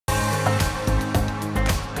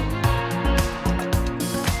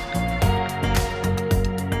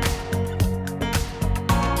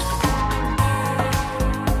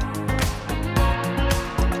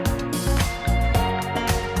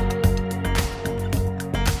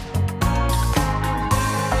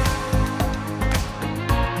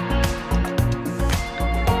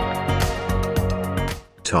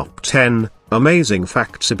Top 10 Amazing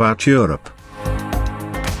Facts About Europe.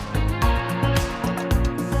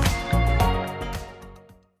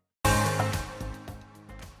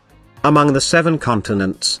 Among the 7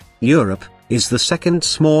 continents, Europe is the second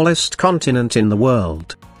smallest continent in the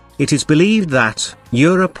world. It is believed that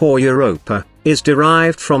Europe or Europa is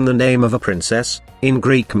derived from the name of a princess in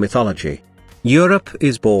Greek mythology. Europe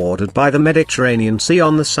is bordered by the Mediterranean Sea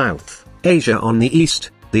on the south, Asia on the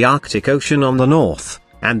east, the Arctic Ocean on the north,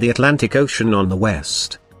 and the Atlantic Ocean on the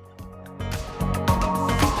west.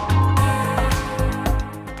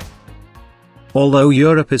 Although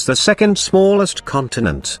Europe is the second smallest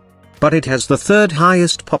continent, but it has the third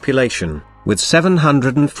highest population, with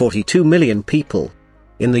 742 million people.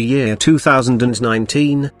 In the year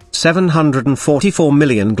 2019, 744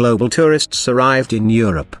 million global tourists arrived in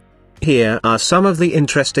Europe. Here are some of the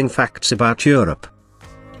interesting facts about Europe.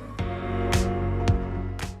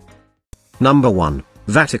 Number 1.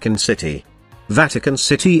 Vatican City. Vatican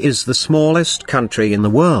City is the smallest country in the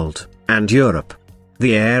world, and Europe.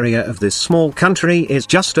 The area of this small country is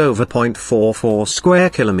just over 0.44 square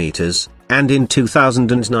kilometers, and in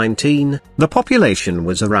 2019, the population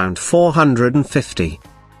was around 450.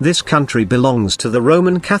 This country belongs to the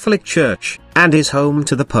Roman Catholic Church, and is home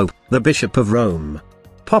to the Pope, the Bishop of Rome.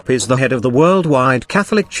 Pope is the head of the worldwide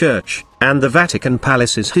Catholic Church, and the Vatican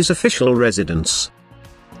Palace is his official residence.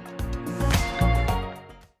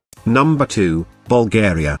 Number 2,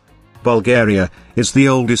 Bulgaria. Bulgaria is the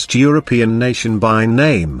oldest European nation by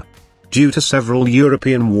name. Due to several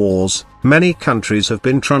European wars, many countries have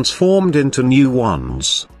been transformed into new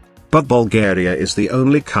ones. But Bulgaria is the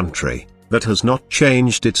only country that has not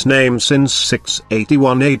changed its name since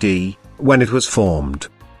 681 AD, when it was formed.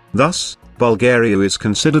 Thus, Bulgaria is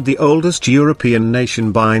considered the oldest European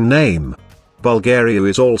nation by name. Bulgaria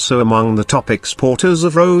is also among the top exporters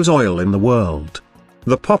of rose oil in the world.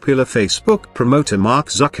 The popular Facebook promoter Mark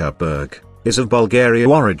Zuckerberg is of Bulgarian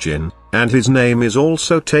origin, and his name is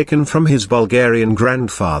also taken from his Bulgarian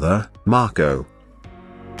grandfather, Marko.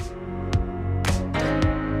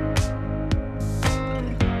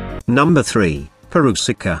 Number 3,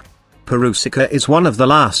 Perusica. Perusica is one of the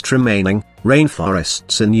last remaining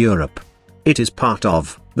rainforests in Europe. It is part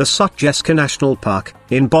of the Sutjeska National Park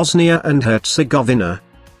in Bosnia and Herzegovina.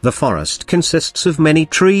 The forest consists of many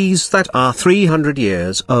trees that are 300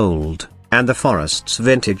 years old, and the forest's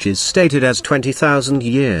vintage is stated as 20,000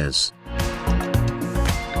 years.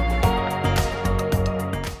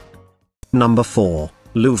 Number 4,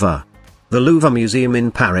 Louvre. The Louvre Museum in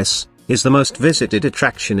Paris is the most visited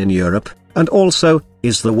attraction in Europe, and also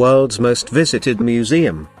is the world's most visited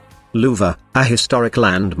museum. Louvre, a historic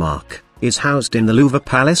landmark, is housed in the Louvre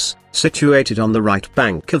Palace, situated on the right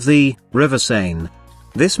bank of the River Seine.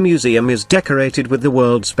 This museum is decorated with the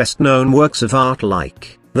world's best-known works of art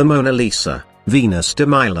like the Mona Lisa, Venus de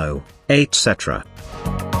Milo, etc.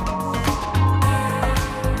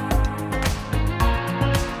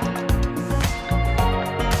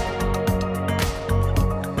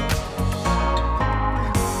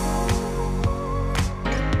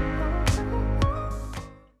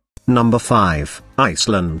 Number 5,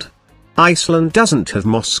 Iceland. Iceland doesn't have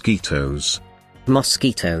mosquitoes.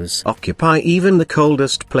 Mosquitoes Occupy even the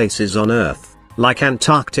coldest places on Earth, like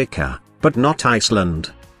Antarctica, but not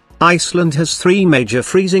Iceland. Iceland has 3 major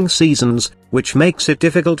freezing seasons, which makes it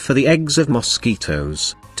difficult for the eggs of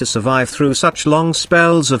mosquitoes to survive through such long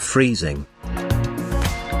spells of freezing.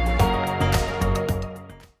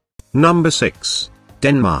 Number 6,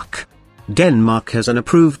 Denmark. Denmark has an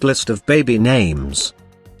approved list of baby names.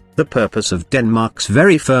 The purpose of Denmark's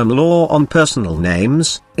very firm law on personal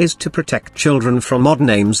names is to protect children from odd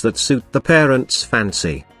names that suit the parents'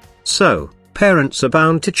 fancy. So, parents are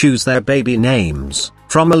bound to choose their baby names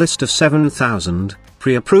from a list of 7,000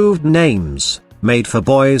 pre-approved names made for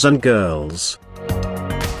boys and girls.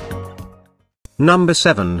 Number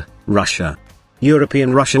 7, Russia.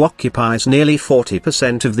 European Russia occupies nearly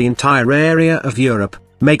 40% of the entire area of Europe,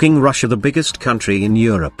 making Russia the biggest country in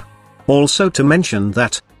Europe. Also to mention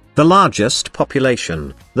that the largest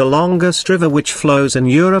population, the longest river which flows in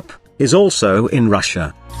Europe, is also in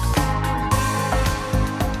Russia.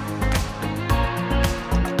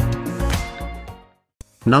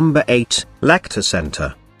 Number 8, Lacta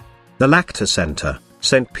Center. The Lacta Center,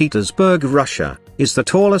 St. Petersburg, Russia, is the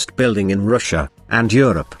tallest building in Russia and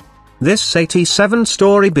Europe. This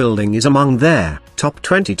 87-story building is among their top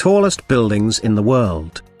 20 tallest buildings in the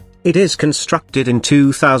world. It is constructed in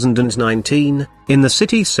 2019, in the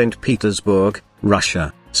city St. Petersburg,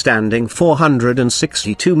 Russia, standing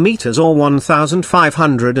 462 meters or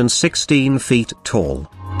 1,516 feet tall.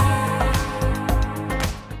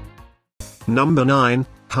 Number 9,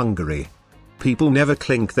 Hungary. People never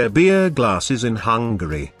clink their beer glasses in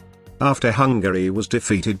Hungary. After Hungary was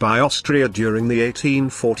defeated by Austria during the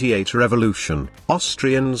 1848 revolution,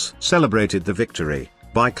 Austrians celebrated the victory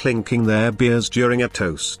by clinking their beers during a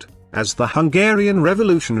toast, as the Hungarian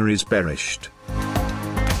revolutionaries perished.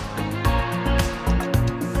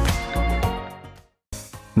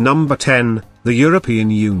 Number 10, the European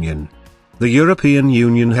Union. The European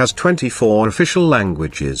Union has 24 official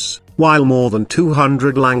languages, while more than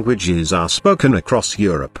 200 languages are spoken across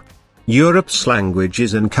Europe. Europe's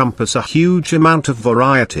languages encompass a huge amount of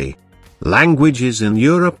variety. Languages in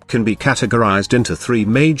Europe can be categorized into three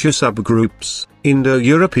major subgroups: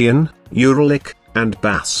 Indo-European, Uralic, and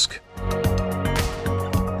Basque.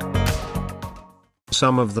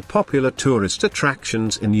 Some of the popular tourist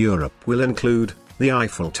attractions in Europe will include the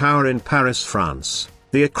Eiffel Tower in Paris, France,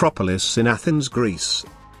 the Acropolis in Athens, Greece,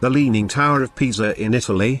 the Leaning Tower of Pisa in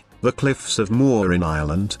Italy, the Cliffs of Moher in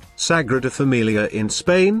Ireland, Sagrada Familia in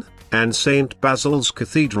Spain, and St. Basil's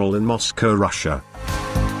Cathedral in Moscow, Russia.